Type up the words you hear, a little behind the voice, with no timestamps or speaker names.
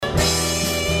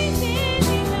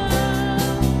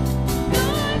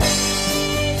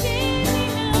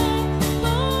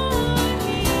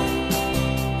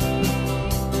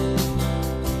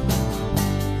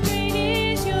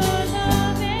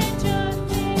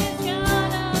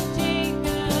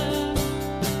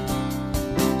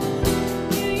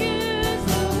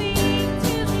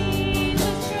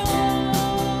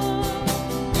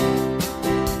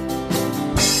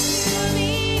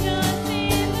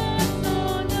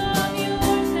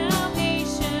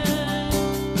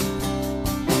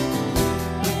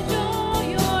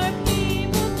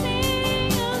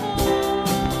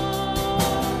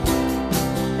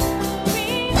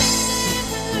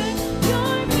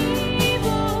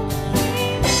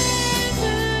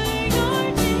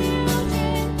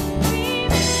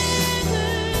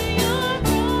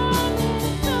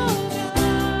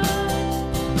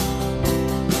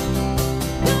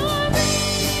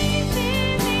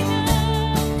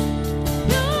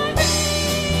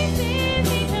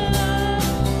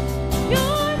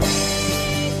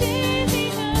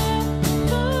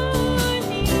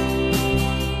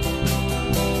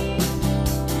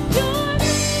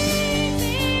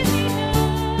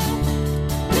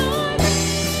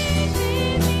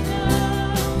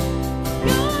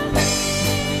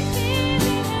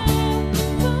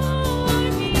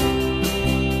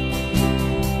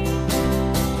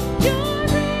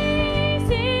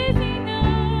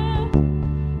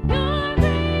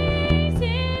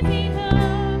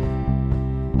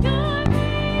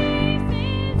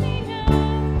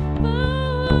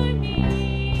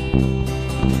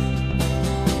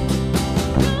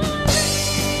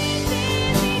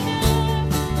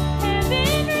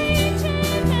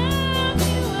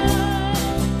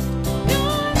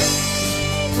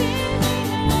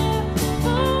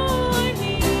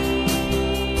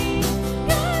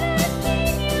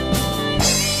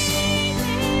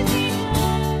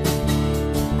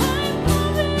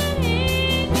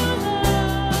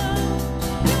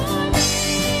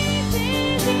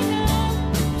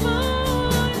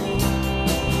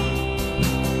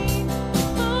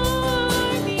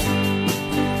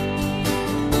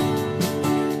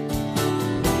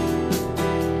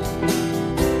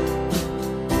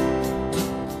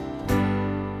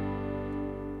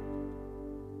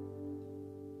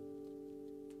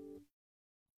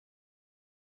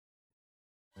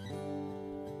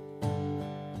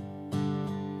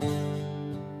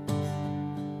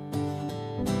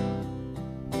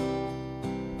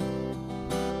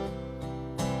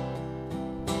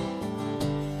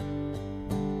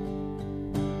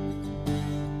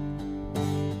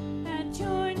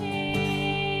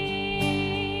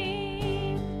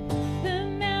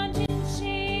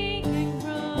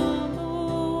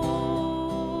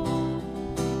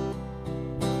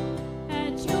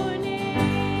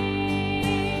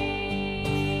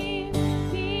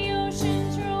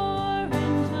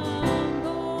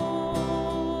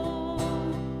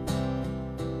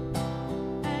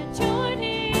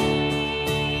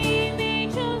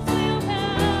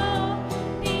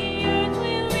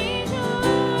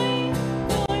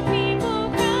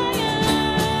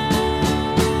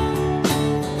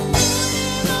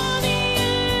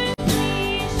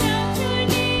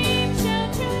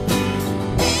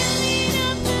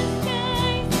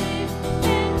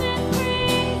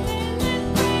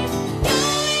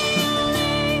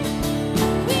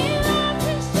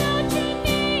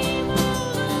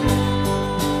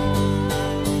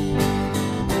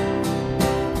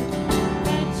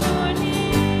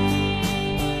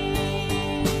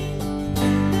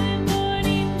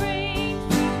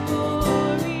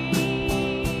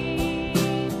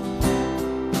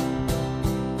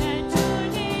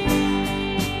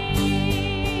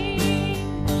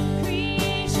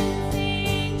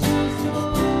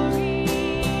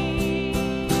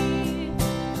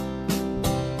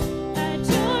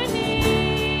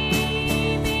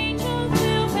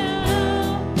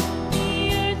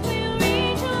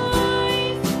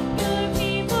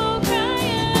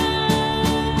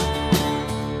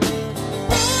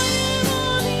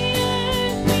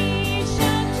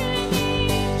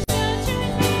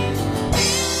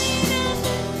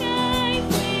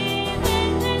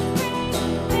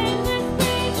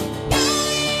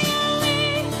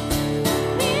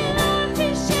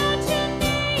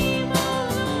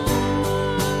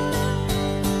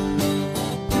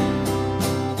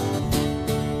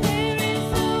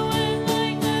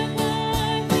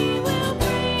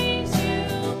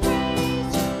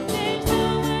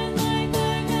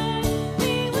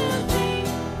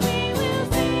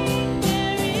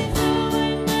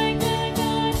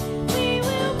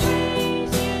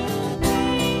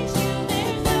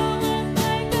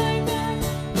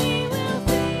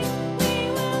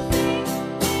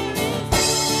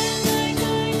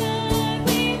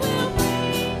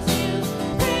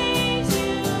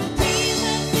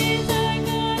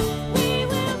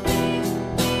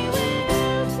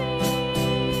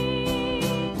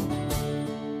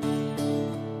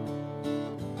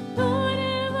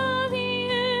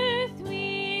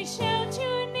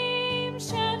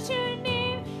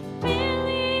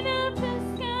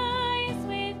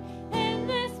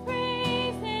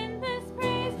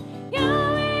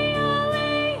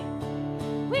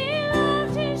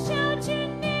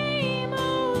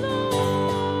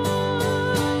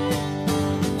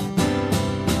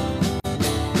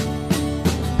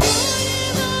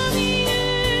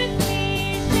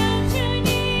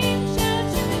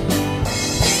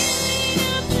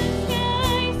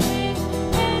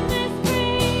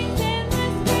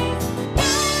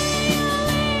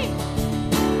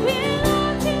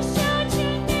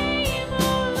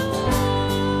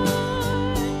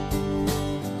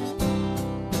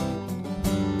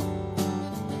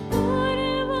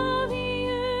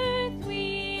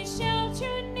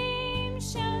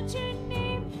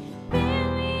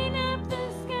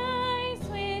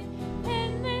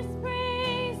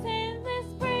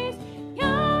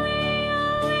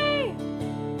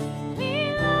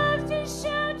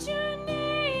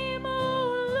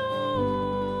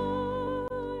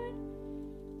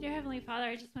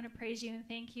want to praise you and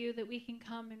thank you that we can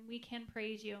come and we can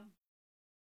praise you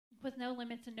with no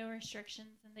limits and no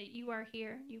restrictions, and that you are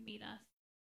here and you meet us.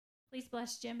 Please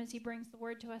bless Jim as he brings the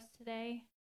word to us today,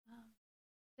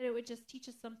 that it would just teach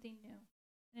us something new.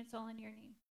 And it's all in your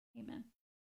name. Amen.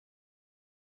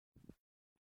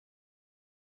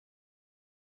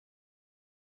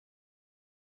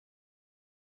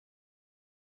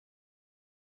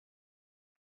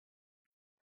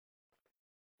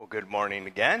 Well, good morning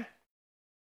again.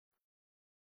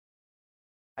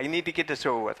 I need to get this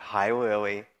over with. Hi,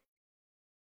 Lily.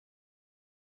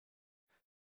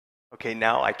 Okay,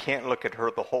 now I can't look at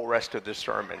her the whole rest of the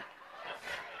sermon.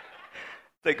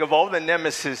 Like, of all the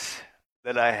nemesis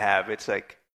that I have, it's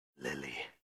like, Lily.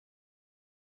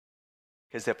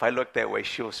 Because if I look that way,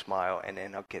 she'll smile, and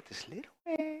then I'll get this little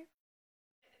way.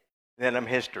 Then I'm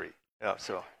history.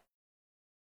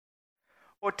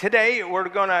 Well, today we're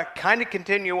going to kind of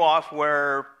continue off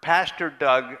where Pastor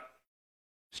Doug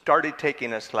started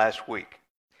taking us last week.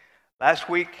 Last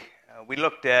week, we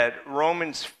looked at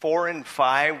Romans 4 and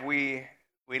 5. We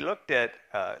looked at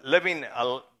living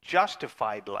a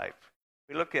justified life.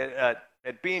 We looked at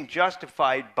being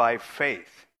justified by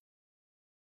faith.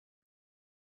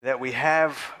 That we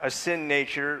have a sin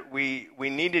nature, we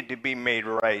needed to be made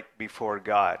right before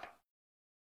God.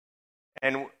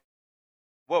 And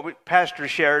what Pastor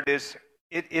shared is,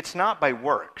 it's not by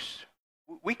works.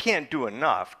 We can't do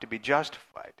enough to be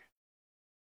justified.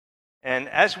 And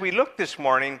as we look this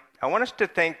morning, I want us to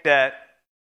think that,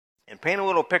 and paint a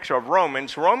little picture of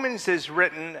Romans. Romans is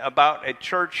written about a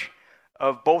church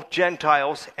of both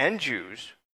Gentiles and Jews.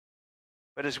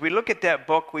 But as we look at that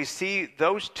book, we see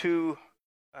those two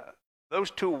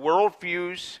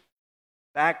worldviews,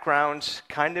 backgrounds,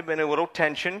 kind of in a little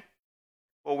tension.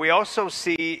 Well, we also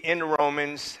see in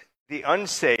Romans the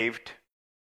unsaved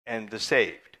and the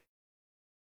saved.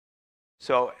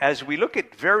 So as we look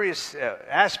at various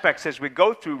aspects as we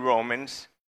go through Romans,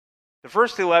 the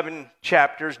first 11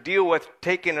 chapters deal with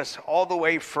taking us all the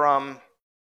way from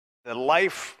the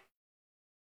life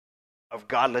of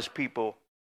godless people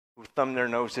who thumb their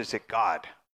noses at God,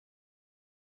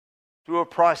 through a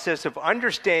process of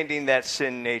understanding that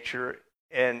sin nature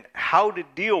and how to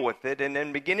deal with it. And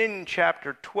then beginning in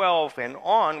chapter 12 and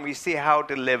on, we see how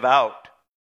to live out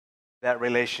that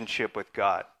relationship with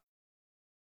God.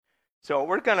 So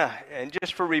we're going to, and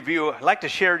just for review, I'd like to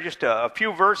share just a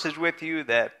few verses with you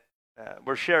that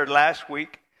were shared last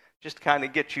week, just kind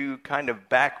of get you kind of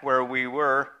back where we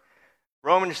were.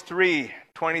 Romans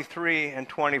 3:23 and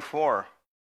 24.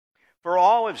 For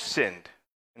all have sinned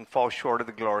and fall short of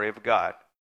the glory of God,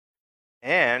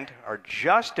 and are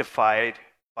justified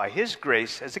by his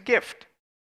grace as a gift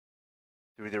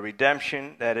through the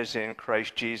redemption that is in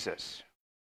Christ Jesus.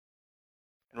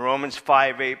 In Romans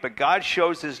 5:8, but God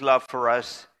shows his love for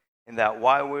us in that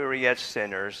while we were yet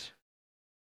sinners,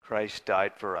 Christ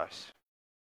died for us.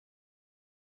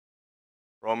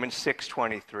 Romans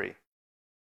 6:23,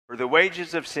 for the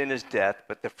wages of sin is death,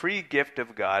 but the free gift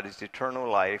of God is eternal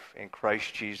life in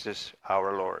Christ Jesus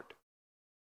our Lord.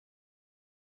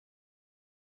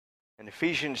 In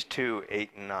Ephesians 2:8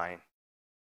 and 9,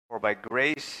 for by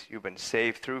grace you've been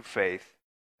saved through faith,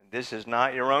 and this is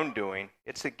not your own doing,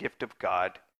 it's a gift of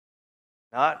God,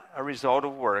 not a result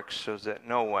of works, so that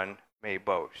no one may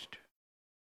boast.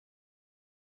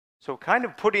 So kind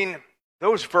of putting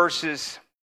those verses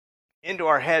into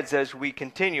our heads as we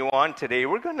continue on today,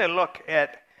 we're going to look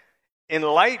at, in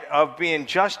light of being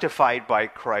justified by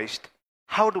Christ,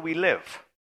 how do we live?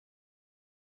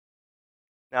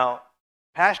 Now,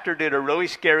 Pastor did a really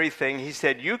scary thing. He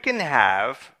said, you can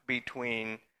have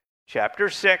between chapter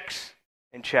 6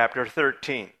 and chapter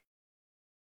 13.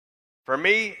 For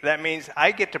me, that means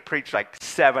I get to preach like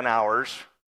 7 hours.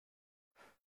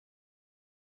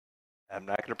 I'm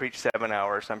not going to preach 7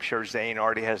 hours. I'm sure Zane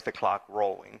already has the clock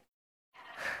rolling.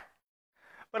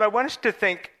 But I want us to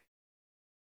think,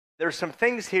 there's some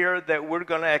things here that we're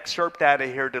going to excerpt out of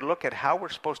here to look at how we're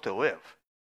supposed to live.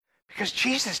 Because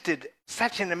Jesus did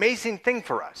such an amazing thing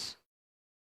for us.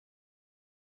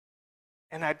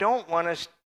 And I don't want us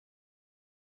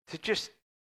to just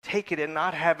take it and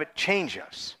not have it change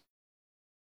us.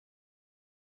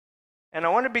 And I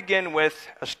want to begin with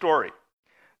a story.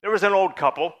 There was an old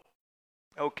couple,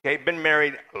 been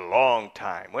married a long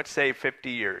time, let's say 50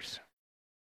 years.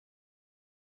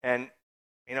 And,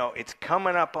 it's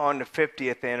coming up on the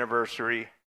 50th anniversary.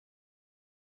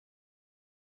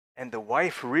 And the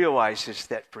wife realizes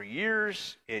that for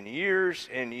years and years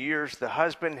and years, the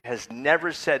husband has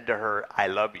never said to her, I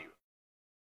love you.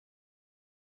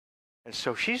 And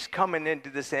so she's coming into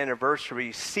this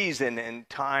anniversary season and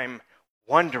time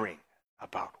wondering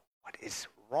about what is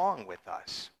wrong with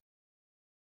us?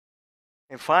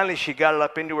 And finally, she got it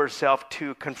up into herself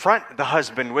to confront the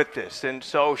husband with this. And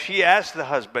so she asked the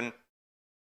husband,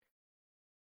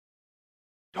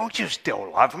 "Don't you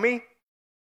still love me?"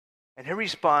 And he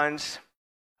responds,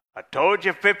 "I told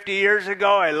you 50 years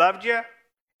ago I loved you,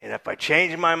 and if I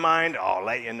change my mind, I'll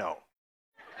let you know."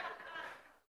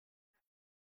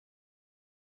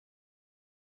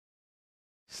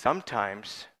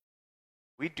 Sometimes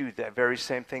we do that very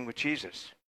same thing with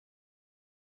Jesus.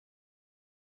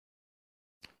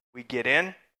 We get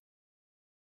in.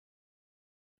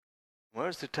 When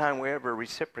was the time we ever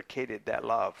reciprocated that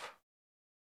love?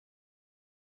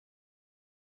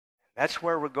 That's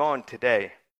where we're going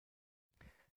today.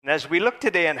 And as we look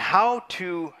today on how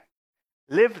to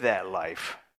live that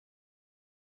life,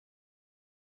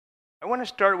 I want to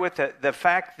start with the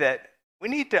fact that we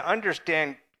need to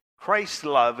understand Christ's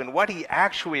love and what he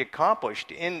actually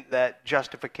accomplished in that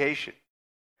justification.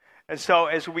 And so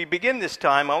as we begin this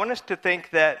time, I want us to think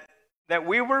that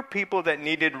we were people that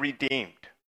needed redeemed.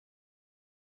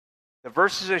 The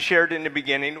verses I shared in the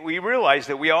beginning, we realize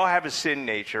that we all have a sin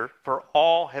nature, for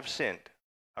all have sinned.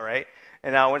 All right?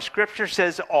 And now when Scripture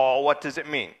says all, what does it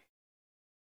mean?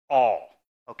 All.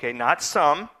 Okay, not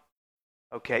some.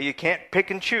 Okay, you can't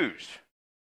pick and choose.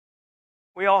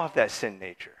 We all have that sin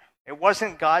nature. It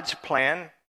wasn't God's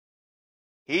plan.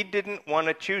 He didn't want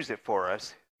to choose it for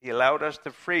us. He allowed us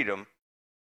the freedom,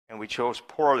 and we chose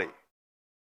poorly.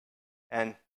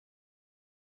 And,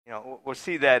 we'll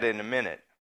see that in a minute.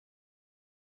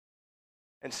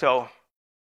 And so,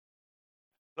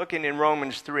 looking in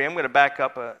Romans 3, I'm going to back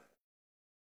up a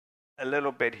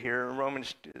little bit here. In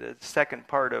Romans, the second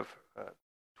part of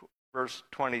verse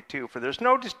 22. "For there's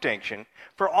no distinction,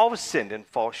 for all have sinned and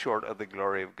fall short of the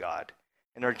glory of God,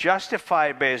 and are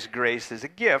justified by his grace as a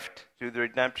gift through the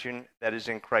redemption that is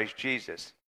in Christ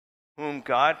Jesus, whom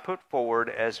God put forward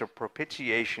as a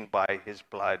propitiation by his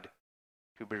blood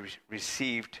to be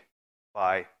received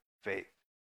by faith."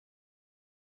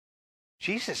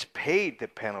 Jesus paid the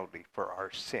penalty for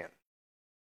our sin.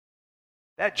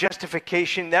 That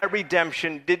justification, that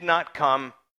redemption did not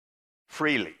come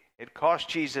freely. It cost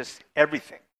Jesus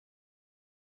everything.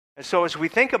 And so as we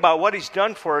think about what he's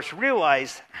done for us,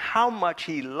 realize how much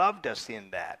he loved us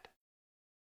in that.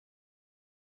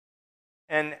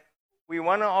 And we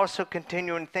want to also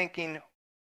continue in thinking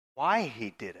why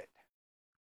he did it.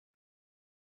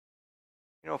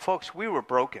 Folks, we were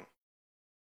broken.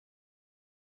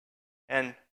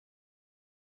 And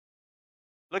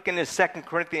looking at 2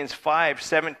 Corinthians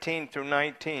 5:17 through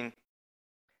 19.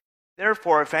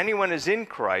 "Therefore, if anyone is in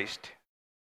Christ,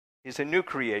 he is a new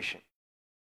creation.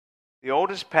 The old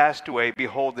has passed away,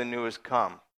 behold, the new has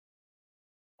come.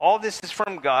 All this is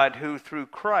from God, who through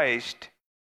Christ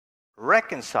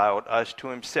reconciled us to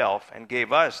himself and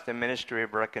gave us the ministry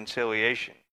of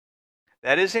reconciliation.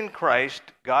 That is, in Christ,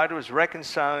 God was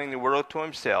reconciling the world to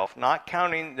himself, not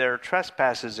counting their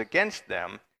trespasses against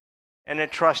them, and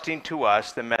entrusting to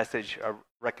us the message of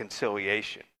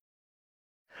reconciliation."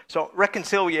 So,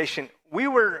 reconciliation, we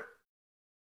were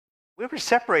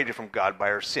separated from God by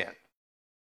our sin.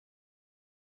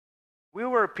 We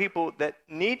were people that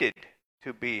needed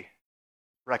to be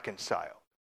reconciled.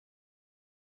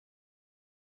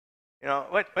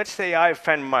 Let's say I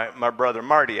offend my brother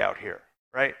Marty out here,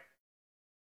 right?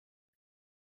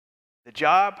 The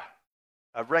job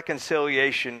of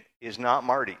reconciliation is not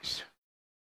Marty's.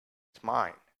 It's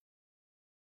mine.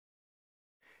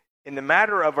 In the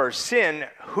matter of our sin,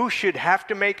 who should have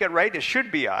to make it right? It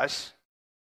should be us,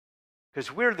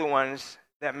 because we're the ones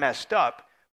that messed up,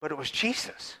 but it was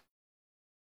Jesus.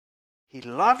 He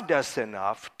loved us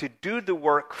enough to do the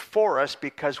work for us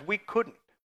because we couldn't.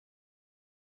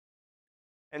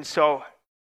 And so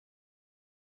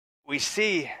we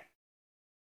see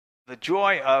the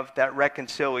joy of that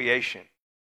reconciliation,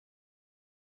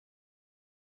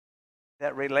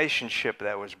 that relationship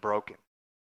that was broken.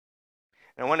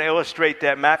 And I want to illustrate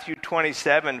that Matthew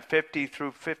 27:50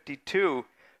 through 52,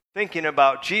 thinking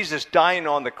about Jesus dying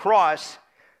on the cross.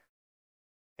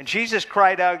 "And Jesus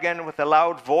cried out again with a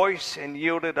loud voice and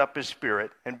yielded up his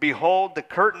spirit. And behold, the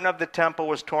curtain of the temple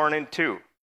was torn in two,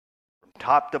 from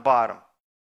top to bottom.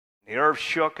 The earth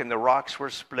shook and the rocks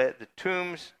were split. The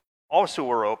tombs also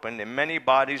were opened, and many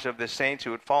bodies of the saints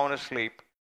who had fallen asleep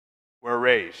were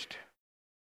raised."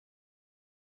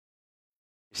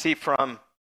 You see, from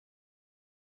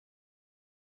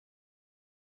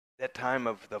that time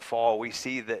of the fall, we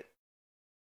see that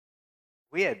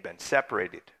we had been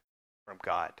separated from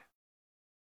God.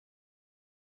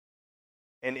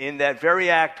 And in that very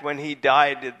act when he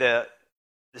died, the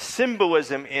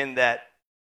symbolism in that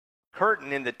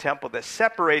curtain in the temple that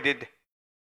separated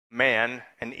man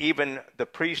and even the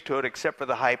priesthood, except for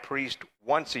the high priest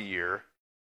once a year.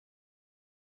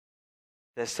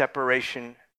 The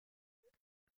separation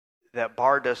that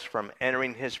barred us from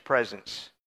entering his presence.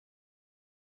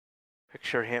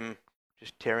 Picture him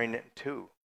just tearing it in two.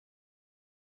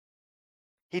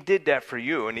 He did that for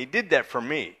you, and he did that for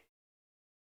me.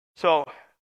 So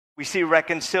we see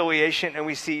reconciliation and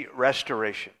we see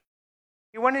restoration.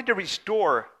 He wanted to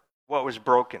restore what was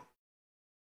broken.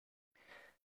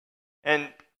 And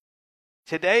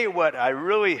today, what I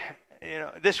really,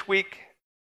 this week,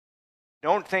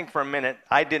 don't think for a minute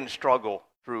I didn't struggle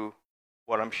through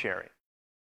what I'm sharing.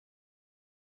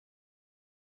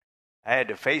 I had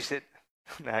to face it.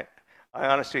 I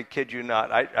honestly kid you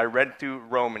not. I read through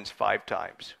Romans 5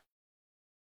 times.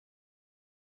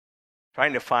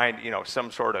 Trying to find,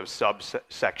 some sort of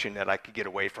subsection that I could get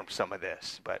away from some of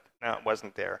this. But no, it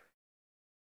wasn't there.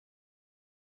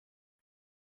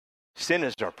 Sin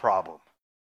is our problem.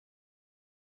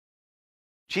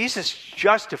 Jesus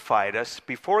justified us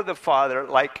before the Father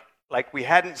like we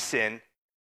hadn't sinned.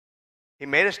 He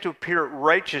made us to appear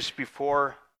righteous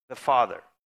before the Father.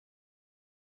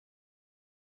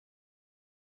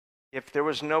 If there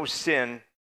was no sin,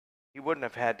 he wouldn't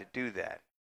have had to do that.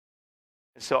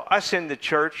 And so us in the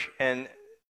church and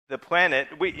the planet,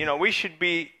 we should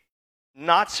be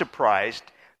not surprised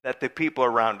that the people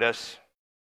around us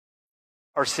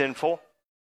are sinful.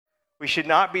 We should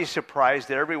not be surprised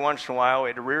that every once in a while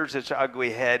it rears its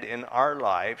ugly head in our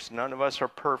lives. None of us are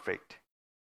perfect.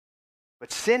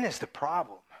 But sin is the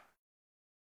problem.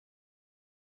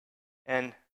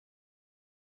 And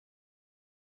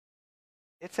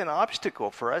it's an obstacle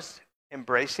for us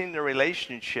embracing the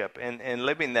relationship and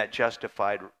living that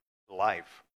justified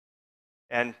life.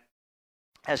 And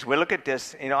as we look at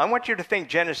this, I want you to think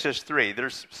Genesis 3.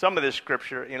 There's some of this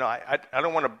scripture, I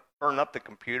don't want to burn up the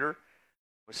computer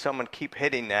with someone keep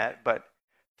hitting that, but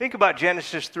think about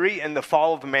Genesis 3 and the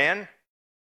fall of man.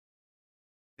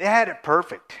 They had it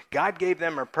perfect. God gave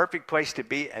them a perfect place to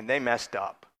be, and they messed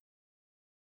up.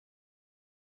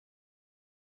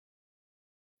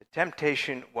 The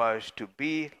temptation was to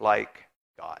be like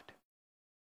God.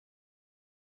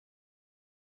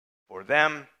 For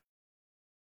them,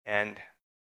 and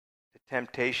the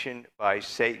temptation by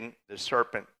Satan, the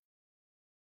serpent.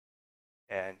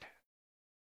 And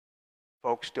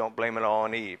folks, don't blame it all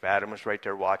on Eve. Adam was right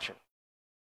there watching.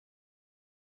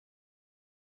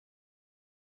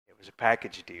 It was a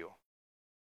package deal.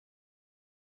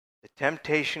 The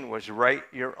temptation was write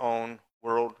your own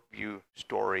worldview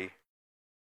story,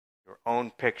 your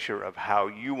own picture of how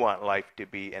you want life to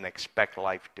be and expect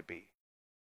life to be.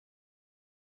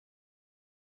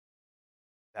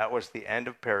 That was the end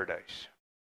of paradise.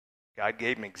 God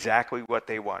gave them exactly what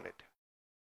they wanted.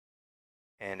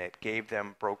 And it gave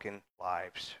them broken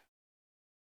lives.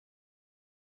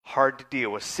 Hard to deal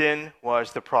with. Sin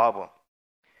was the problem.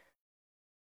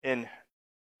 In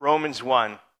Romans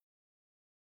 1,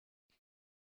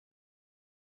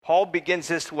 Paul begins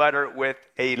this letter with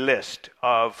a list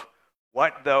of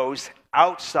what those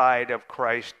outside of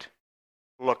Christ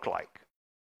look like.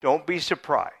 Don't be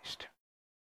surprised.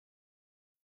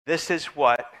 This is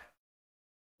what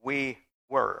we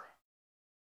were.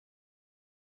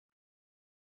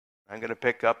 I'm going to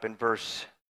pick up in verse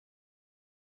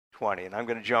 20, and I'm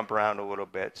going to jump around a little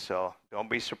bit, so don't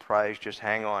be surprised, just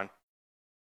hang on.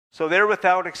 So they're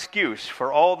without excuse,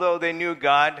 for although they knew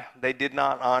God, they did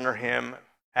not honor him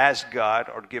as God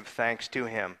or give thanks to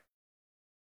him.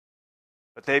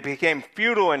 But they became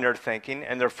futile in their thinking,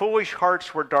 and their foolish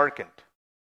hearts were darkened.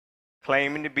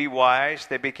 Claiming to be wise,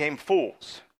 they became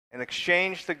fools, and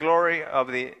exchanged the glory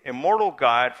of the immortal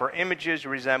God for images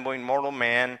resembling mortal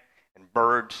man and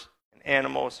birds and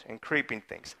animals and creeping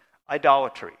things.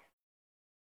 Idolatry.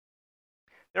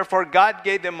 Therefore, God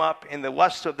gave them up in the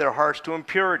lusts of their hearts to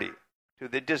impurity, to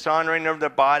the dishonoring of their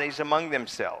bodies among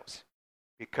themselves,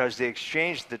 because they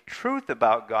exchanged the truth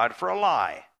about God for a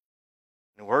lie,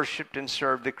 and worshipped and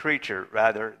served the creature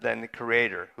rather than the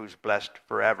Creator, who's blessed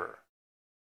forever.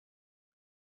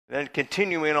 Then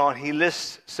continuing on, he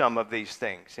lists some of these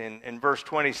things. In verse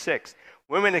 26,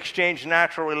 women exchange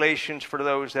natural relations for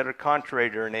those that are contrary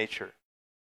to their nature.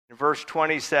 In verse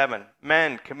 27,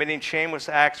 men committing shameless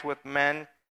acts with men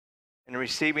and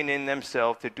receiving in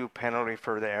themselves the due penalty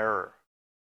for the error.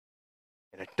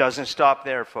 And it doesn't stop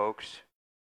there, folks.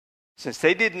 Since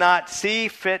they did not see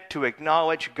fit to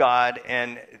acknowledge God,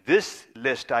 and this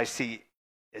list I see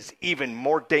is even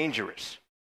more dangerous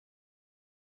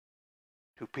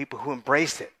to people who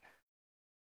embrace it.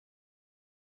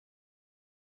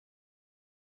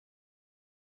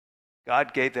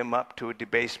 God gave them up to a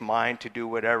debased mind to do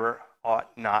whatever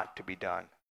ought not to be done.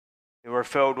 They were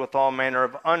filled with all manner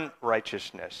of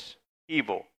unrighteousness,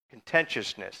 evil,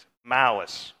 contentiousness,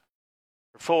 malice.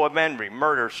 They're full of envy,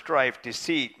 murder, strife,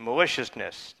 deceit,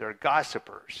 maliciousness. They're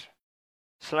gossipers,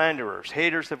 slanderers,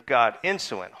 haters of God,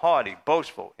 insolent, haughty,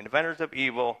 boastful, inventors of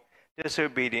evil,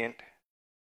 disobedient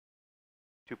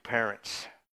to parents,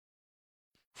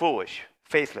 foolish,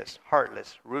 faithless,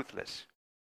 heartless, ruthless.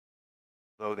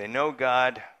 Though they know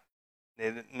God,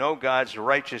 they know God's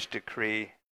righteous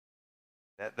decree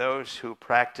that those who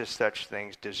practice such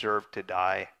things deserve to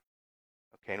die.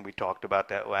 Okay, and we talked about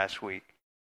that last week.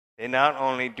 They not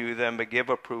only do them, but give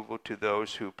approval to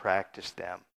those who practice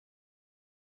them.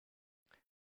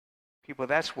 People,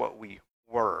 that's what we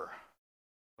were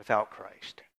without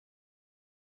Christ.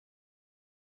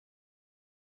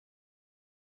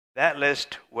 That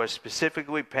list was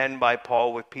specifically penned by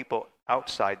Paul with people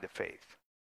outside the faith.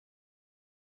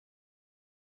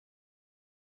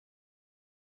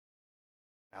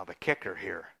 Now the kicker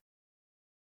here.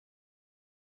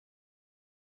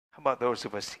 How about those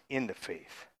of us in the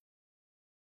faith?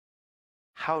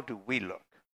 How do we look?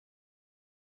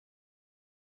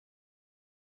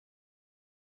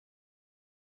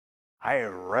 I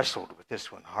wrestled with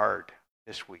this one hard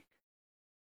this week.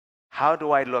 How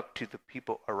do I look to the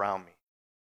people around me?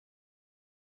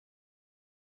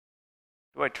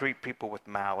 Do I treat people with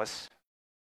malice,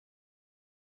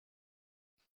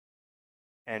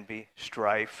 envy,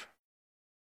 strife?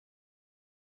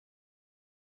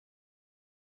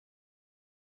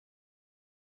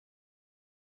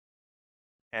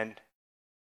 And,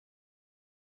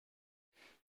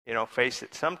 face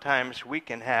it, sometimes we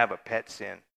can have a pet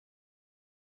sin.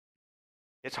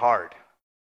 It's hard.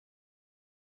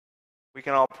 We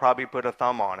can all probably put a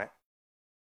thumb on it.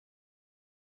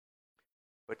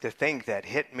 But the thing that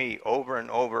hit me over and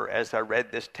over as I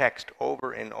read this text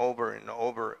over and over and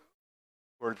over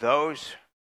were those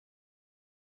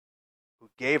who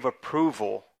gave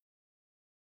approval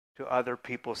to other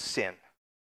people's sin.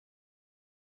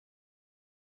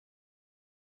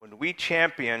 When we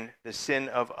champion the sin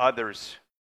of others,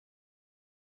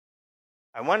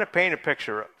 I want to paint a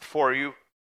picture for you.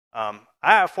 I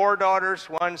have 4 daughters,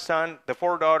 1 son. The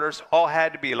 4 daughters all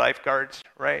had to be lifeguards,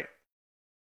 right?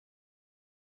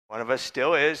 One of us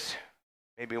still is,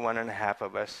 maybe 1.5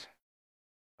 of us.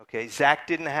 Okay, Zach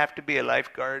didn't have to be a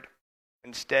lifeguard.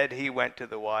 Instead, he went to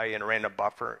the Y and ran a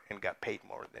buffer and got paid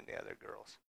more than the other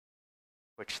girls,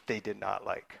 which they did not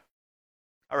like.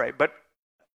 All right, but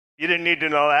you didn't need to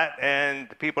know that, and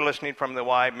the people listening from the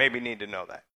Y maybe need to know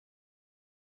that.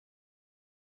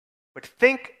 But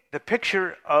think the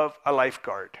picture of a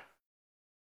lifeguard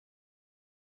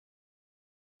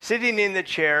sitting in the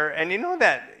chair, and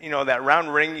that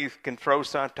round ring you can throw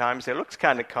sometimes. It looks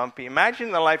kind of comfy.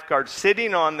 Imagine the lifeguard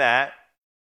sitting on that,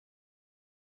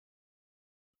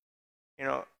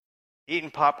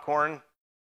 eating popcorn,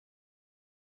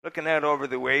 looking out over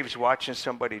the waves, watching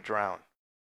somebody drown,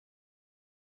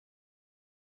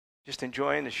 just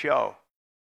enjoying the show.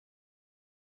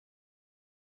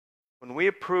 When we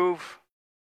approve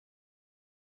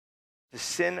the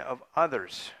sin of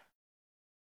others,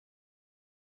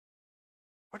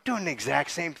 we're doing the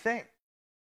exact same thing.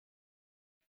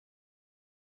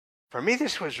 For me,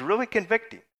 this was really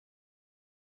convicting.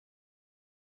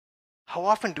 How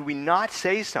often do we not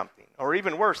say something? Or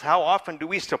even worse, how often do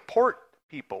we support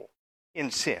people in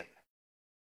sin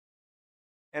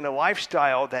and a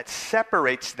lifestyle that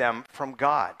separates them from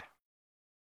God?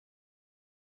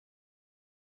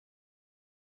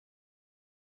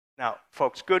 Now,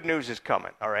 folks, good news is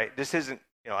coming, all right? This isn't,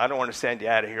 I don't want to send you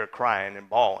out of here crying and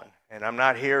bawling. And I'm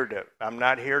not here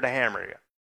to hammer you.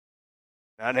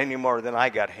 Not any more than I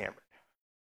got hammered.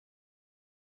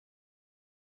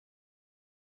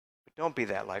 But don't be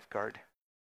that lifeguard.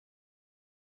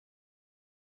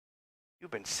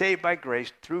 You've been saved by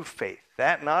grace through faith,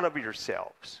 that not of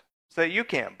yourselves, so that you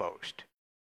can't boast.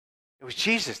 It was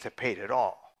Jesus that paid it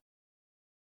all.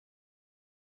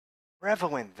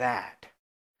 Revel in that.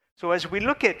 So as we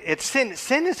look at sin,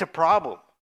 sin is a problem.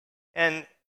 And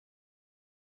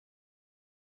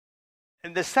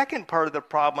the second part of the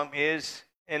problem is,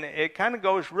 and it kind of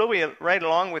goes really right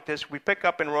along with this, we pick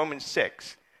up in Romans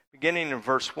 6, beginning in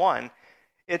verse 1,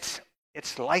 it's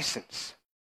license.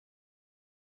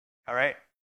 All right?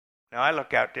 Now I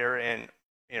look out there and,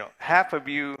 half of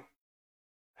you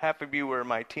were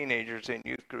my teenagers in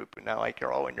youth group, and now like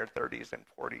you're all in your 30s and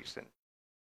 40s and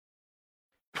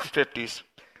 50s.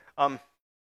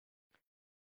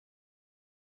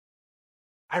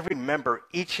 I remember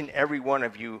each and every one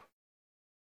of you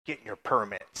getting your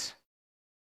permits.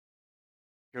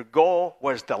 Your goal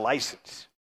was the license.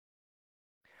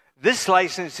 This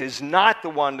license is not the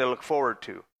one to look forward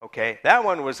to, okay? That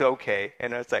one was okay.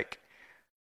 And it's like,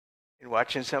 and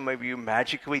watching some of you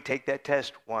magically take that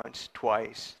test once,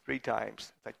 twice, 3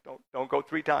 times. It's like, don't go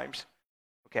 3 times,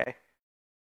 okay?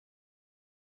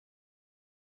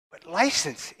 But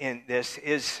license in this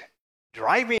is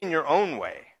driving your own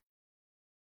way.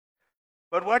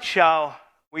 But what shall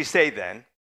we say then?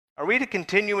 Are we to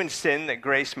continue in sin that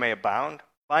grace may abound?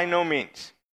 By no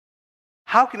means.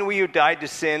 How can we who died to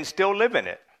sin still live in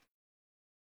it?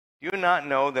 Do you not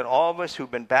know that all of us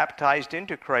who've been baptized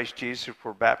into Christ Jesus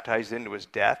were baptized into his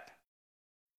death?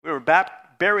 We were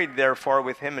buried, therefore,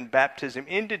 with him in baptism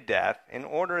into death, in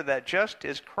order that just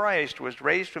as Christ was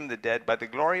raised from the dead by the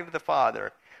glory of the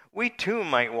Father, we too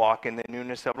might walk in the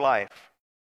newness of life.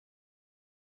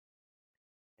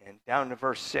 And down to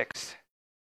verse 6.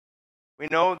 We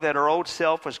know that our old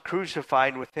self was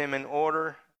crucified with him in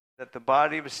order that the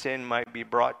body of sin might be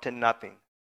brought to nothing,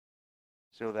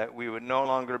 so that we would no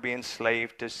longer be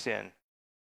enslaved to sin.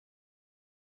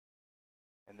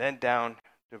 And then down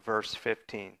to verse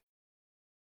 15.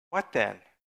 What then?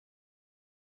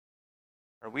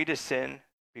 Are we to sin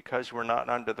because we're not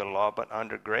under the law but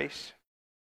under grace?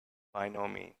 By no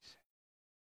means.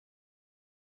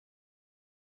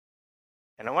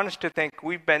 And I want us to think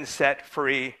we've been set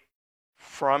free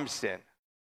from sin.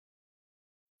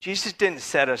 Jesus didn't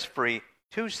set us free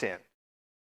to sin.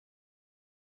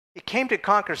 He came to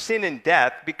conquer sin and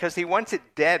death because he wants it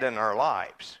dead in our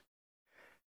lives.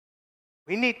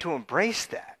 We need to embrace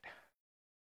that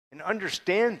and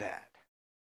understand that.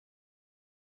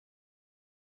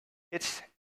 It's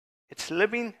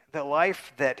living the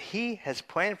life that he has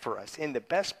planned for us in the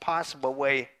best possible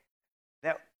way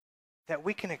that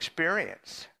we can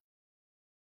experience.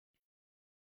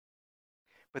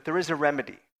 But there is a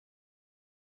remedy.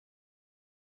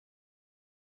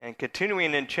 And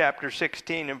continuing in chapter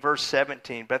 16 and verse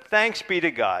 17, but thanks be to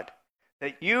God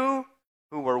that you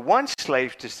who were once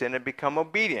slaves to sin have become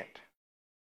obedient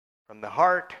from the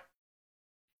heart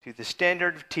to the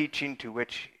standard of teaching to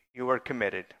which you are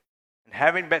committed. And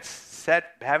having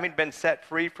been set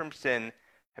free from sin,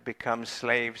 have become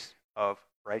slaves of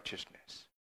righteousness.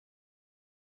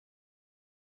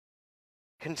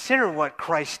 Consider what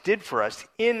Christ did for us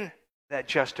in that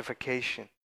justification.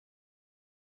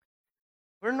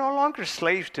 We're no longer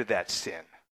slaves to that sin.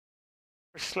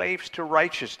 We're slaves to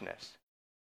righteousness.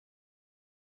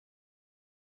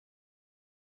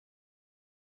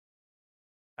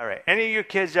 All right, any of you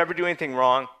kids ever do anything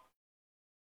wrong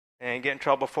and get in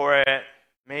trouble for it?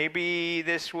 Maybe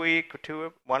this week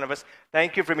or one of us.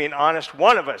 Thank you for being honest.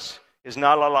 One of us is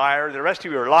not a liar. The rest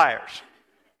of you are liars.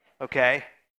 Okay?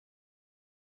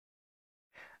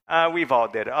 We've all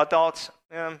did it. Adults,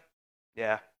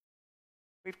 yeah,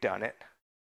 we've done it.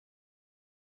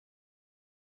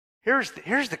 Here's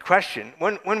the question.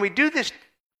 When we do this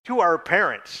to our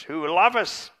parents who love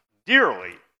us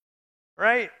dearly,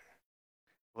 right?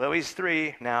 Lily's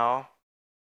 3 now.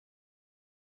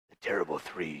 The terrible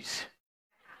 3s.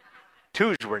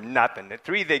 2s were nothing. The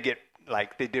 3,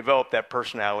 they develop that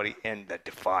personality, and the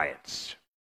defiance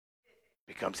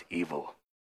becomes evil.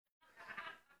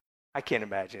 I can't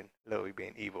imagine Lily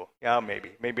being evil. Yeah,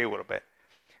 maybe a little bit.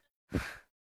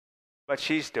 But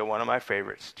she's still one of my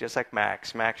favorites, just like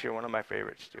Max. Max, you're one of my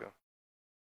favorites too.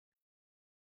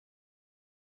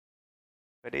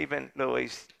 But even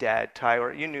Lily's dad,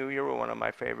 Tyler, you knew you were one of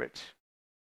my favorites.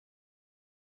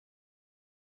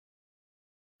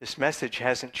 This message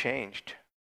hasn't changed.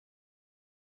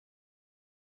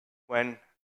 When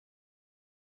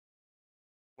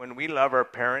we love our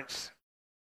parents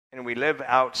and we live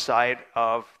outside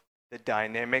of the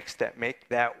dynamics that make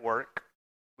that work,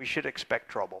 we should expect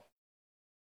trouble.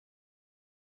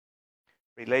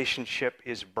 Relationship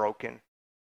is broken.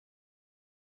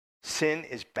 Sin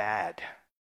is bad.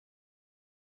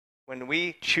 When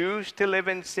we choose to live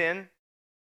in sin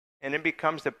and it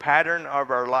becomes the pattern of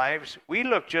our lives, we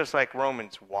look just like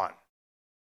Romans 1.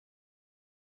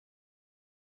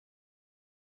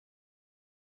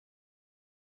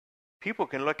 People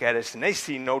can look at us and they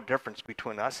see no difference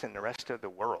between us and the rest of the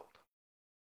world.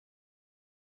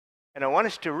 And I want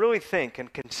us to really think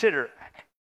and consider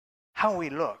how we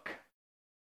look.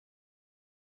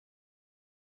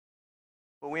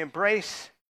 But we embrace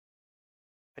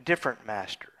a different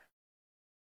master.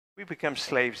 We become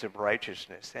slaves of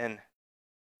righteousness. And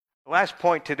the last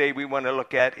point today we want to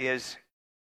look at is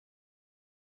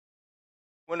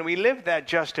when we live that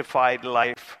justified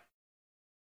life,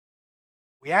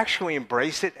 we actually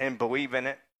embrace it and believe in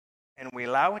it, and we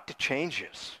allow it to change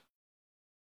us.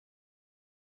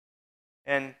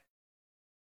 And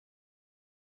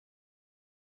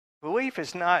Belief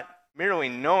is not merely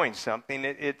knowing something,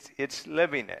 it's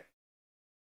living it.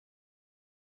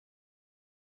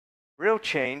 Real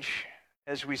change,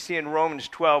 as we see in Romans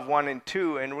 12, 1 and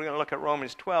 2, and we're going to look at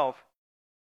Romans 12,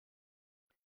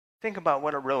 think about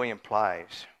what it really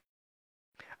implies.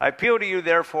 I appeal to you,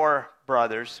 therefore,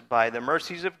 brothers, by the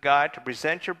mercies of God, to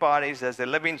present your bodies as a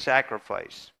living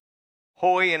sacrifice,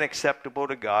 holy and acceptable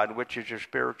to God, which is your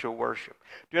spiritual worship.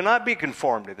 Do not be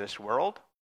conformed to this world,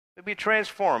 but be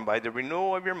transformed by the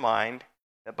renewal of your mind,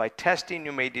 that by testing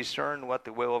you may discern what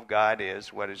the will of God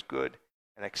is, what is good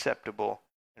and acceptable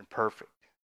and perfect.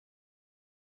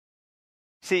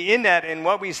 See, in that, and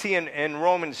what we see in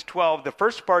Romans 12, the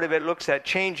first part of it looks at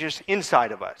changes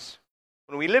inside of us.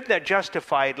 When we live that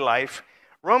justified life,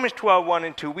 Romans 12, 1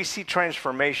 and 2, we see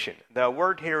transformation. The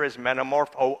word here is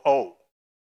metamorpho,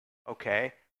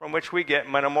 okay, from which we get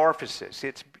metamorphosis.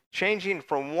 It's changing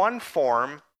from one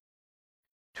form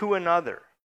to another.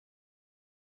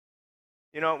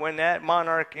 You know, when that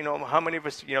monarch, you know, how many of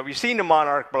us, you know, you've seen the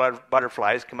monarch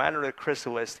butterflies come out of the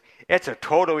chrysalis, it's a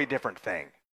totally different thing.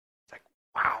 It's like,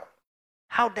 wow,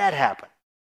 how'd that happen?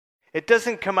 It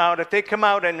doesn't come out, if they come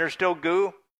out and they're still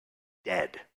goo,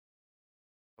 dead.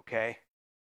 Okay?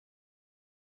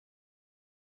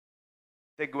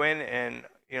 They go in and,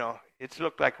 you know, it's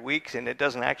looked like weeks and it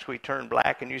doesn't actually turn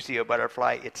black and you see a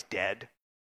butterfly, it's dead.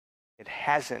 It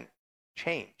hasn't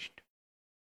changed.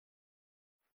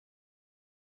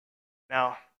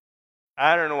 Now,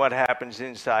 I don't know what happens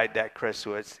inside that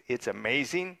chrysalis. It's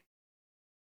amazing.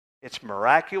 It's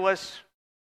miraculous.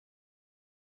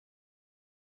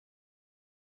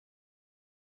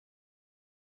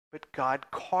 But God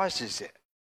causes it.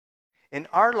 In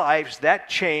our lives, that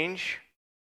change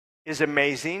is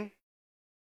amazing.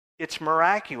 It's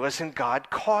miraculous, and God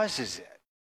causes it.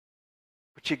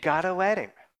 But you got to let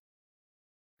Him.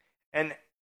 And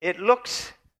it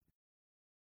looks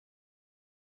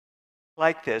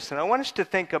like this, and I want us to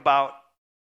think about,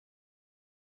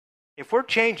 if we're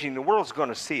changing, the world's going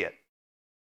to see it.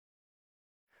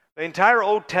 The entire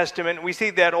Old Testament, we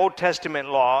see that Old Testament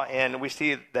law, and we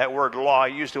see that word law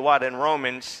used a lot in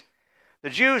Romans. The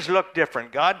Jews looked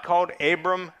different. God called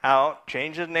Abram out,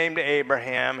 changed his name to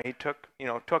Abraham. He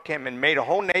took him and made a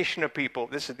whole nation of people.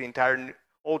 This is the entire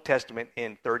Old Testament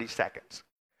in 30 seconds.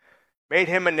 Made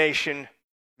him a nation,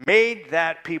 made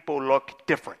that people look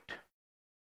different.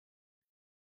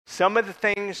 Some of the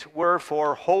things were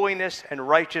for holiness and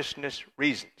righteousness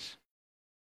reasons.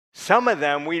 Some of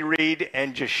them we read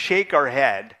and just shake our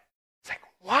head. It's like,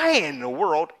 why in the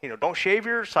world? Don't shave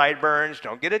your sideburns,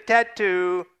 don't get a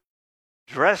tattoo,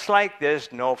 dress like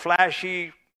this, no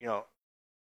flashy,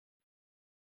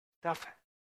 stuff.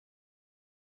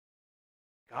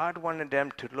 God wanted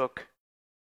them to look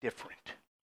different.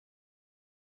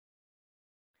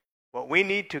 What we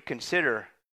need to consider,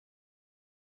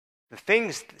 the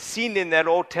things seen in that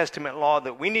Old Testament law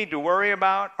that we need to worry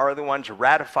about are the ones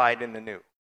ratified in the New.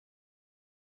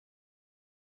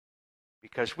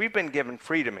 Because we've been given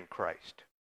freedom in Christ.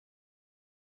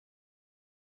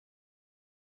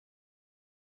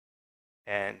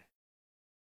 And,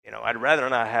 I'd rather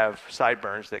not have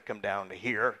sideburns that come down to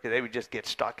here, because they would just get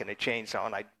stuck in a chainsaw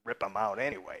and I'd rip them out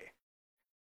anyway.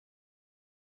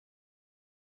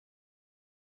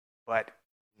 But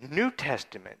New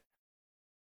Testament,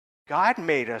 God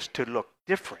made us to look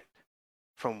different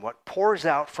from what pours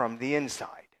out from the inside.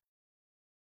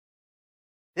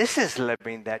 This is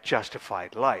living that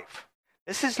justified life.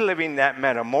 This is living that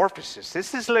metamorphosis.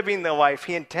 This is living the life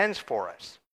He intends for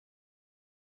us.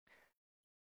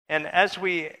 And as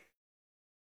we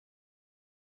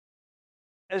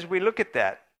look at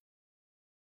that,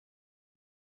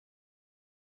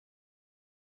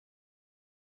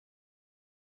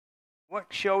 what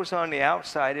shows on the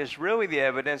outside is really the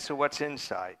evidence of what's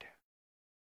inside.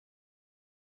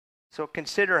 So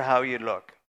consider how you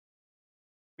look.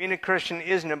 Being a Christian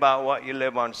isn't about what you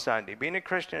live on Sunday. Being a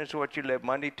Christian is what you live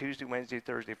Monday, Tuesday, Wednesday,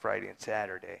 Thursday, Friday, and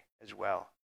Saturday as well.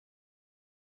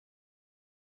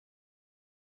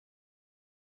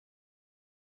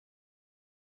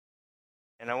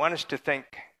 And I want us to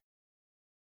think,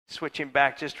 switching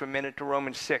back just for a minute to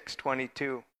Romans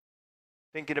 6:22,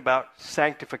 thinking about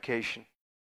sanctification.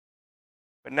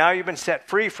 But now you've been set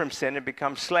free from sin and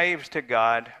become slaves to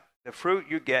God. The fruit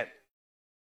you get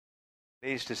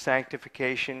leads to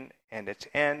sanctification, and its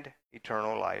end,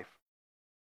 eternal life.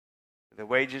 The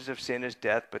wages of sin is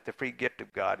death, but the free gift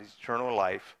of God is eternal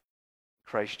life,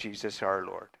 Christ Jesus our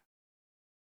Lord.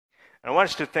 And I want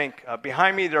us to think,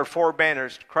 behind me there are 4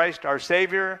 banners: Christ our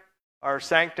Savior, our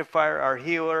Sanctifier, our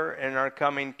Healer, and our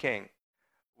coming King.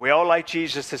 We all like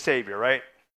Jesus the Savior, right?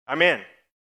 I'm in.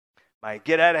 My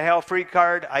get out of hell free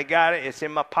card, I got it. It's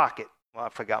in my pocket. Well, I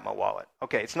forgot my wallet.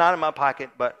 Okay, it's not in my pocket,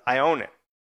 but I own it.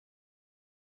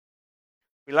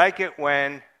 We like it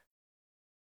when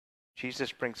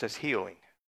Jesus brings us healing.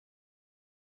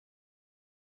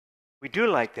 We do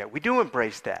like that. We do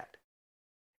embrace that.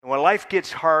 And when life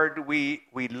gets hard, we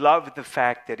love the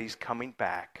fact that he's coming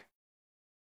back.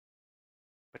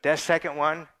 But that second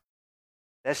one,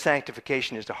 that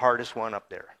sanctification is the hardest one up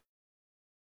there.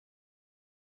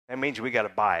 That means we got to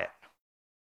buy it.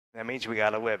 That means we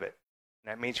got to live it.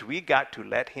 That means we got to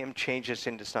let him change us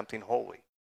into something holy.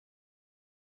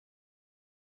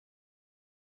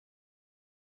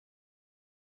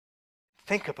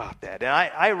 Think about that. And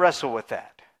I wrestle with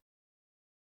that.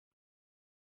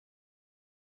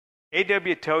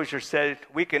 A.W. Tozer said,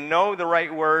 we can know the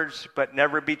right words, but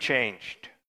never be changed.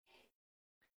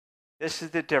 This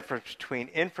is the difference between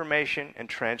information and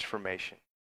transformation.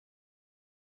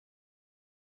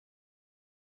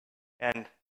 And,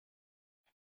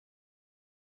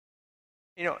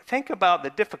 think about the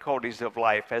difficulties of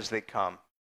life as they come.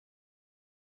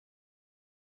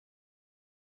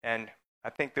 And I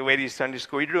think the ladies' Sunday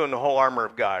school, you're doing the whole armor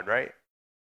of God, right?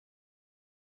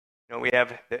 We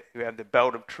have the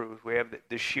belt of truth. We have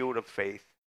the shield of faith.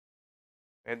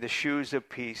 We have the shoes of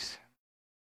peace.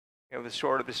 We have the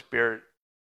sword of the Spirit,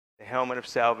 the helmet of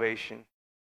salvation.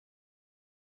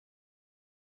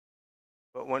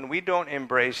 But when we don't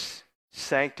embrace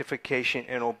sanctification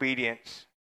and obedience,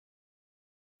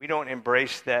 we don't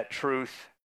embrace that truth,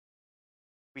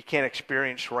 we can't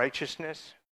experience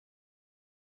righteousness.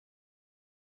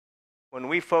 When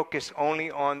we focus only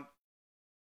on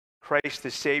Christ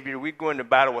the Savior, we go into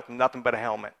battle with nothing but a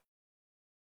helmet.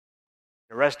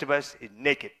 The rest of us is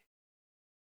naked.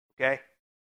 Okay?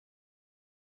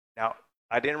 Now,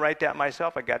 I didn't write that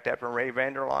myself. I got that from Ray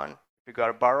Vander Laan. If you got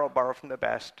to borrow from the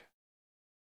best.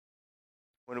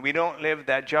 When we don't live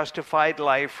that justified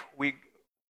life,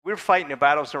 we're fighting the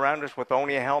battles around us with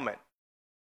only a helmet.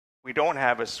 We don't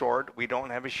have a sword. We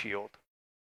don't have a shield.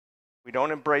 We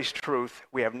don't embrace truth.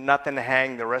 We have nothing to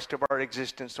hang the rest of our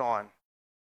existence on.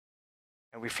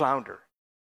 And we flounder.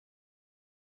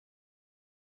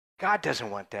 God doesn't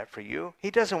want that for you.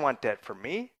 He doesn't want that for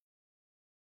me.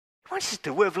 He wants us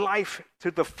to live life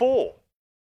to the full.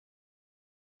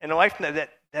 And a life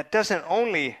that doesn't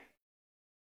only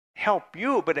help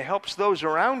you, but it helps those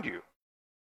around you.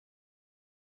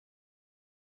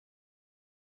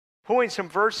 Pulling some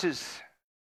verses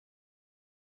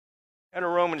out of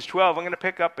Romans 12, I'm going to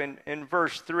pick up in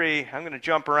verse 3. I'm going to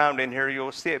jump around in here.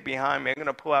 You'll see it behind me. I'm going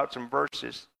to pull out some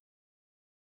verses.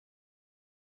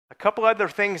 A couple other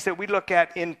things that we look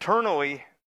at internally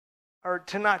are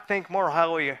to not think more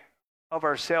highly of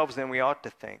ourselves than we ought to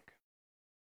think.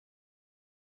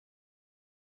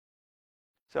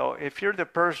 So if you're the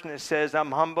person that says,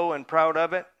 I'm humble and proud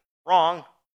of it, wrong,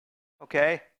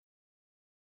 okay?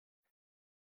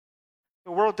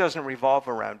 The world doesn't revolve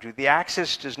around you. The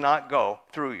axis does not go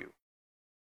through you,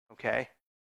 okay?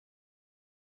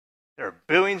 There are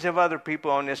billions of other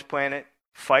people on this planet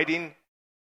fighting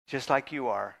just like you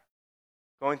are,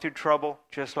 going through trouble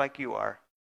just like you are.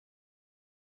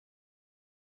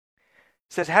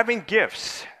 It says, having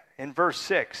gifts, in verse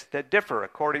 6, that differ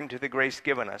according to the grace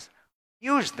given us.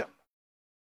 Use them.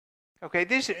 Okay,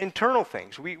 these are internal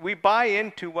things. We buy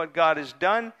into what God has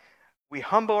done. We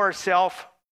humble ourselves.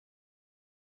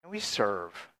 And we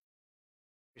serve.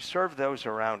 We serve those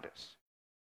around us.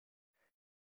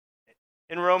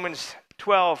 In Romans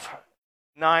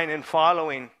 12:9 and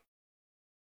following,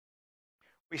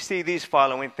 we see these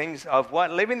following things of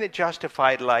what living the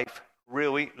justified life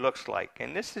really looks like.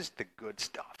 And this is the good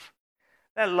stuff.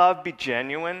 Let love be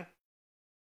genuine.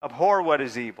 Abhor what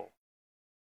is evil.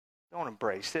 Don't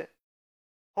embrace it.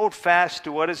 Hold fast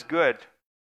to what is good.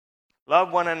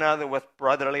 Love one another with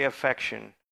brotherly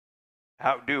affection.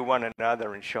 Outdo one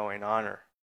another in showing honor.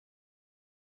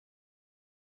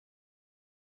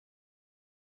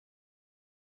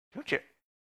 Don't you?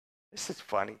 This is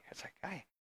funny. It's like, hey,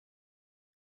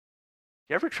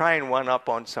 you ever try and one up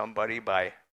on somebody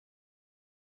by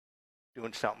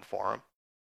doing something for them?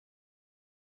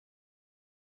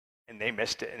 And they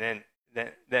missed it. And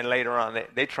then later on,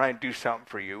 they try and do something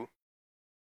for you.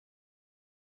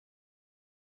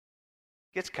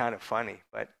 It gets kind of funny,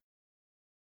 but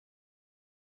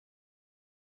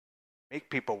make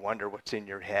people wonder what's in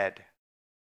your head,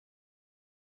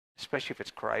 especially if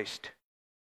it's Christ.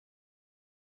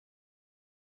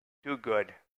 Do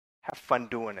good. Have fun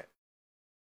doing it.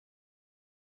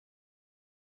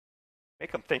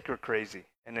 Make them think you're crazy,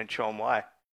 and then show them why.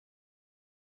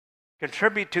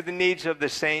 Contribute to the needs of the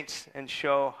saints and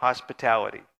show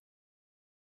hospitality.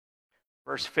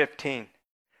 Verse 15.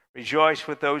 Rejoice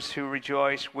with those who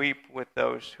rejoice, weep with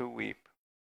those who weep.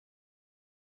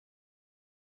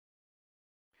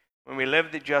 When we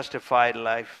live the justified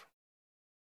life,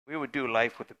 we would do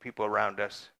life with the people around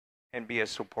us and be a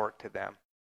support to them.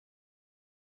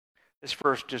 This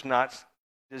verse does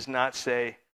not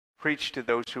say, preach to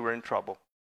those who are in trouble.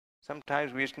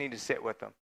 Sometimes we just need to sit with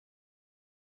them.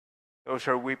 Those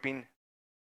who are weeping,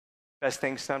 best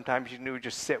thing sometimes you can do is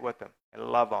just sit with them and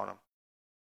love on them.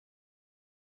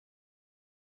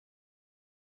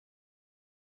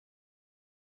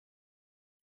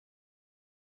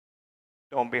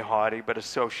 Don't be haughty, but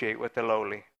associate with the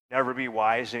lowly. Never be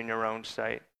wise in your own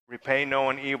sight. Repay no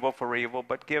one evil for evil,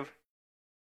 but give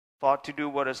thought to do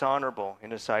what is honorable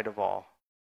in the sight of all.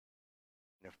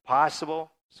 And if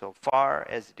possible, so far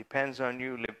as it depends on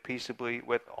you, live peaceably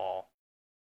with all.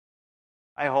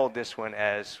 I hold this one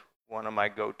as one of my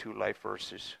go-to life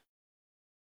verses.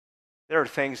 There are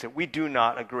things that we do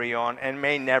not agree on and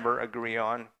may never agree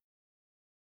on.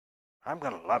 I'm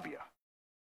going to love you.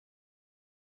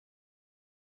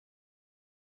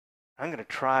 I'm going to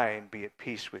try and be at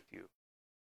peace with you.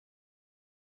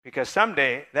 Because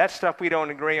someday, that stuff we don't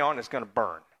agree on is going to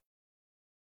burn.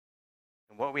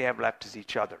 And what we have left is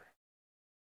each other.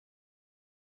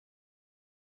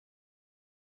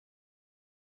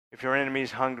 If your enemy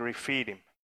is hungry, feed him.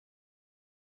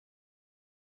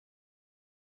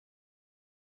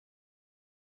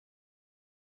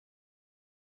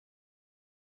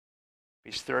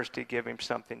 If he's thirsty, give him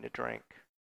something to drink.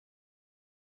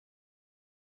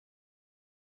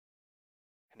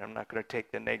 And I'm not going to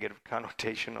take the negative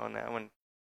connotation on that one.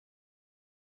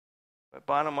 But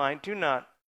bottom line, do not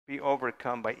be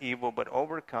overcome by evil, but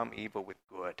overcome evil with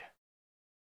good.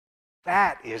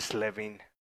 That is living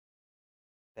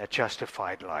that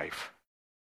justified life.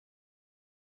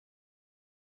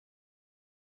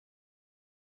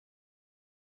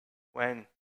 When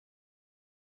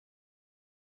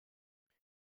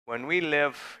we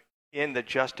live in the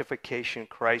justification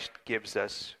Christ gives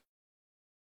us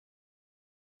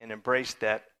and embrace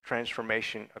that,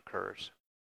 transformation occurs.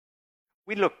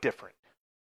 We look different.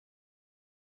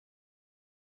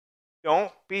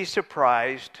 Don't be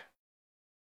surprised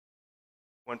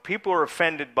when people are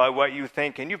offended by what you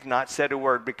think and you've not said a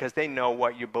word because they know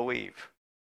what you believe.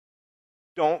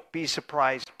 Don't be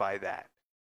surprised by that.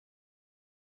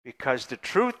 Because the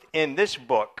truth in this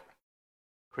book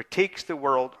critiques the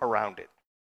world around it.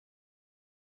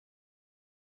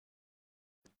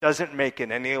 It doesn't make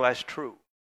it any less true.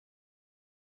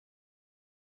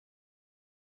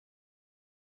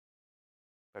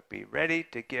 But be ready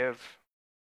to give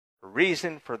a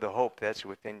reason for the hope that's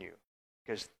within you.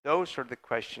 Because those are the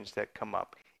questions that come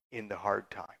up in the hard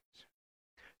times.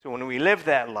 So when we live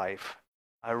that life,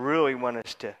 I really want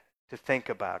us to think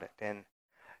about it. And,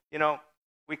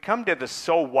 we come to the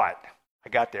so what. I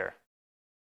got there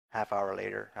half hour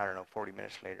later, 40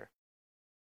 minutes later.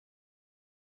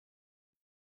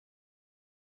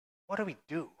 What do we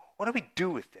do? What do we do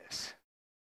with this?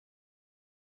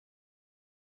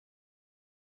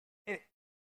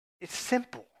 It's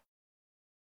simple.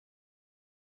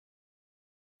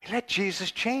 We let Jesus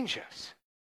change us.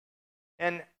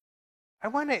 And I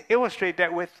want to illustrate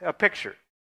that with a picture.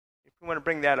 If you want to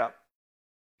bring that up.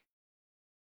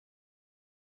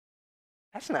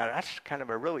 That's kind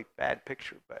of a really bad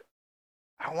picture, but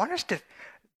I want us to,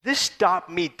 this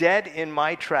stopped me dead in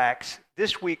my tracks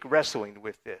this week wrestling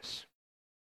with this.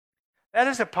 That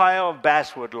is a pile of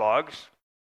basswood logs.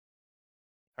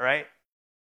 All right?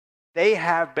 They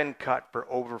have been cut for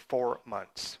over 4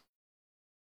 months.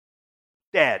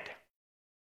 Dead.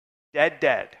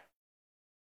 Dead.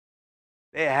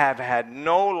 They have had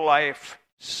no life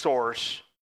source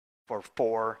for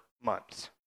 4 months.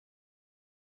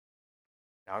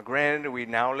 Now, granted, we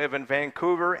now live in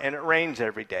Vancouver and it rains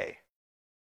every day.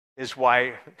 Is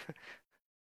why,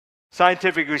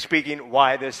 scientifically speaking,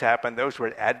 why this happened. Those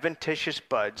were adventitious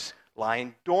buds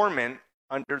lying dormant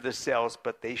under the cells,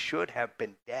 but they should have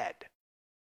been dead.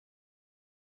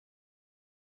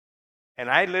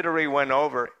 And I literally went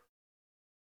over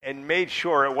and made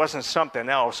sure it wasn't something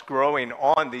else growing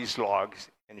on these logs.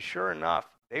 And sure enough,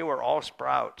 they were all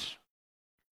sprouts.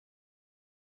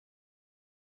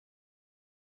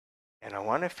 And I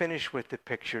want to finish with the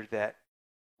picture that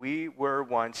we were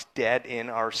once dead in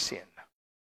our sin.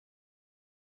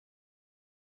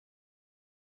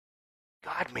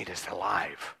 God made us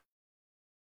alive.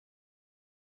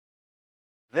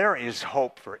 There is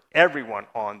hope for everyone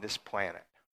on this planet.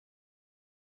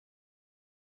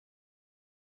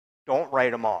 Don't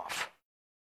write them off.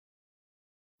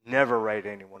 Never write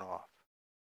anyone off.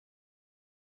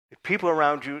 The people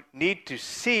around you need to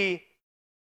see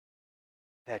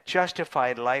that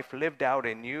justified life lived out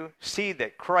in you. See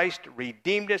that Christ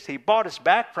redeemed us. He bought us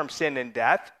back from sin and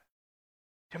death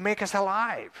to make us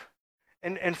alive,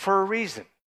 and for a reason.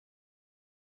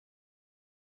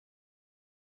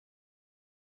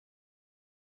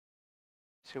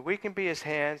 So we can be his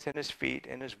hands and his feet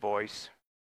and his voice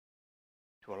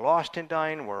to a lost and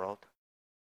dying world.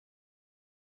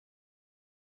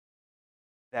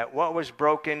 That what was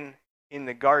broken in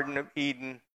the Garden of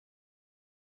Eden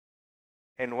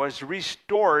and was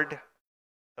restored,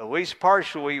 at least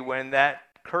partially, when that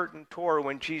curtain tore,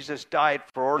 when Jesus died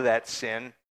for that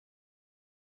sin,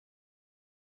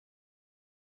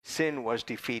 sin was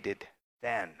defeated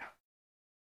then,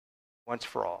 once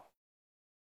for all.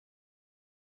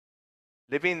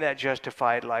 Living that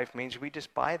justified life means we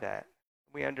just buy that.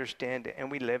 We understand it and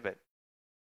we live it.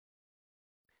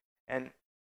 And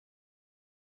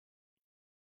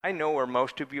I know where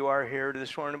most of you are here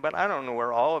this morning, but I don't know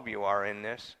where all of you are in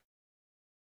this.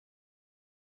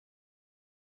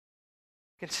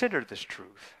 Consider this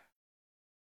truth.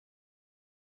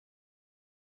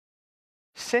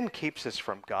 Sin keeps us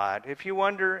from God. If you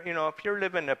wonder, if you're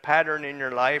living a pattern in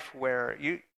your life where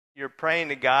you're praying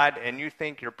to God and you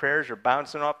think your prayers are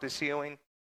bouncing off the ceiling,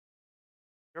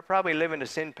 you're probably living a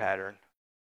sin pattern.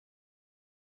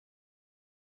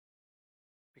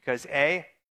 Because A,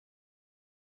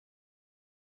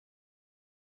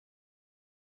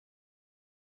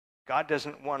 God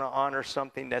doesn't want to honor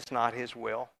something that's not his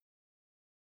will.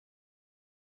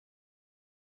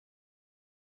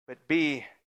 But B,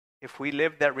 if we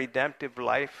live that redemptive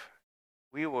life,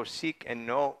 we will seek and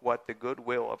know what the good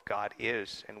will of God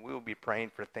is, and we will be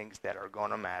praying for things that are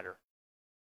going to matter.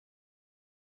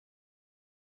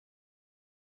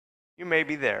 You may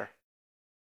be there.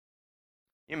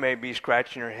 You may be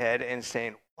scratching your head and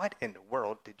saying, what in the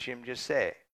world did Jim just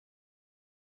say?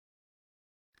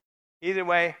 Either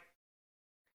way,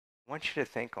 I want you to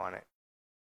think on it.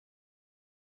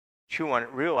 You want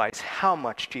to realize how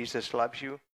much Jesus loves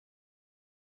you.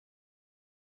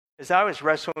 As I was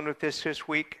wrestling with this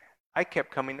week, I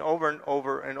kept coming over and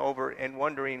over and over and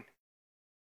wondering,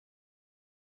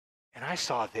 and I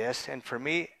saw this, and for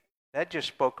me, that just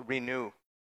spoke renew.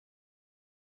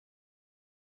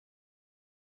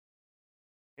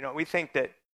 We think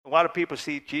that a lot of people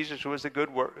see Jesus was a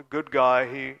good guy.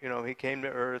 He came to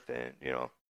earth, and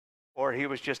or he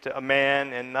was just a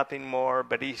man and nothing more,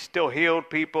 but he still healed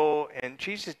people. And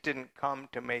Jesus didn't come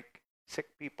to make sick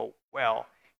people well.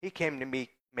 He came to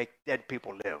make dead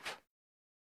people live.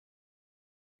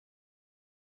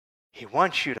 He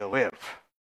wants you to live.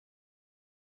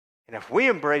 And if we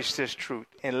embrace this truth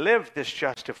and live this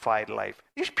justified life,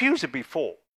 these pews would be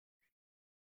full.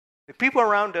 The people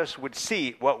around us would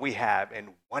see what we have and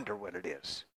wonder what it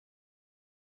is.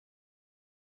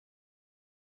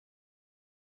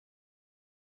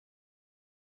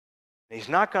 He's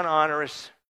not going to honor us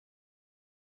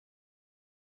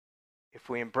if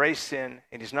we embrace sin,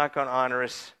 and he's not going to honor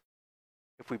us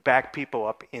if we back people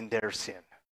up in their sin.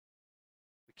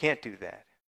 We can't do that.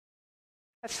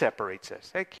 That separates us.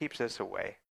 That keeps us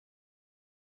away.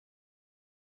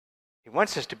 He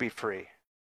wants us to be free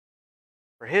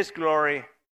for his glory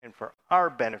and for our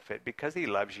benefit, because he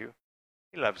loves you.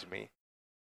 He loves me.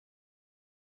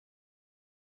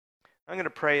 I'm going to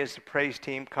pray as the praise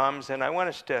team comes, and I want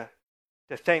us to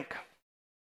think.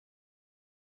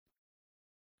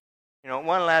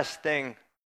 One last thing.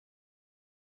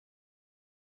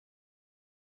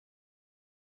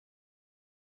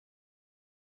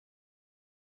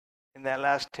 In that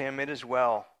last hymn, it is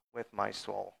well with my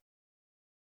soul.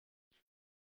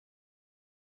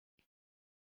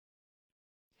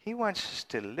 He wants us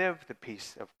to live the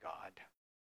peace of God.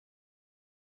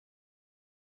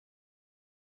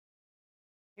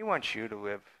 He wants you to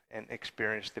live and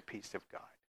experience the peace of God.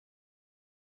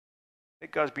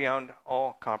 It goes beyond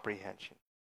all comprehension.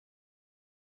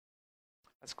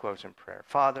 Let's close in prayer.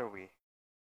 Father,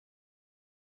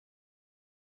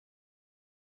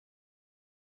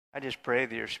 I just pray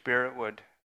that your Spirit would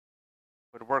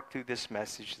work through this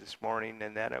message this morning,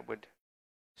 and that it would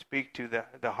speak to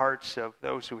the hearts of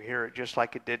those who hear it, just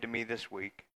like it did to me this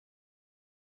week.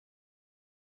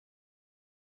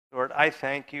 Lord, I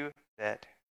thank you that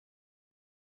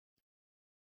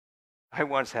I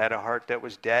once had a heart that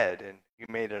was dead, and you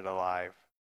made it alive.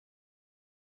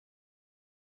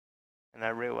 And I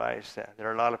realize that there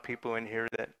are a lot of people in here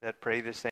that pray the same.